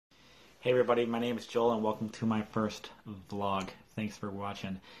Hey everybody, my name is Joel and welcome to my first vlog. Thanks for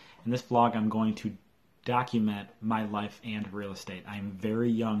watching. In this vlog I'm going to document my life and real estate. I'm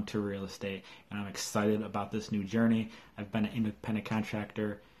very young to real estate and I'm excited about this new journey. I've been an independent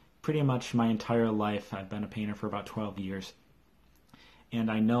contractor pretty much my entire life. I've been a painter for about 12 years.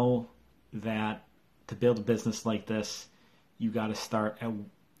 And I know that to build a business like this, you got to start at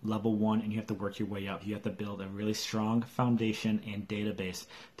level one and you have to work your way up. You have to build a really strong foundation and database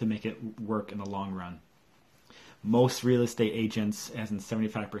to make it work in the long run. Most real estate agents, as in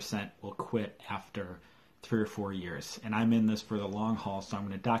 75%, will quit after 3 or 4 years. And I'm in this for the long haul, so I'm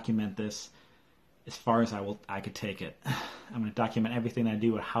going to document this as far as I could take it. I'm going to document everything I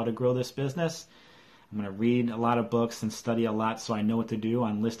do and how to grow this business. I'm going to read a lot of books and study a lot so I know what to do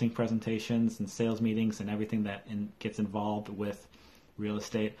on listing presentations and sales meetings and everything that gets involved with real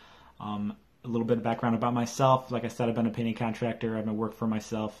estate. A little bit of background about myself. Like I said, I've been a painting contractor. I've been working for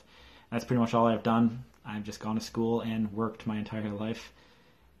myself. That's pretty much all I've done. I've just gone to school and worked my entire life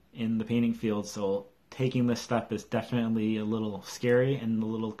in the painting field. So taking this step is definitely a little scary and a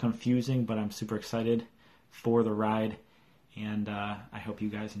little confusing, but I'm super excited for the ride. And I hope you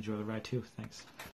guys enjoy the ride too. Thanks.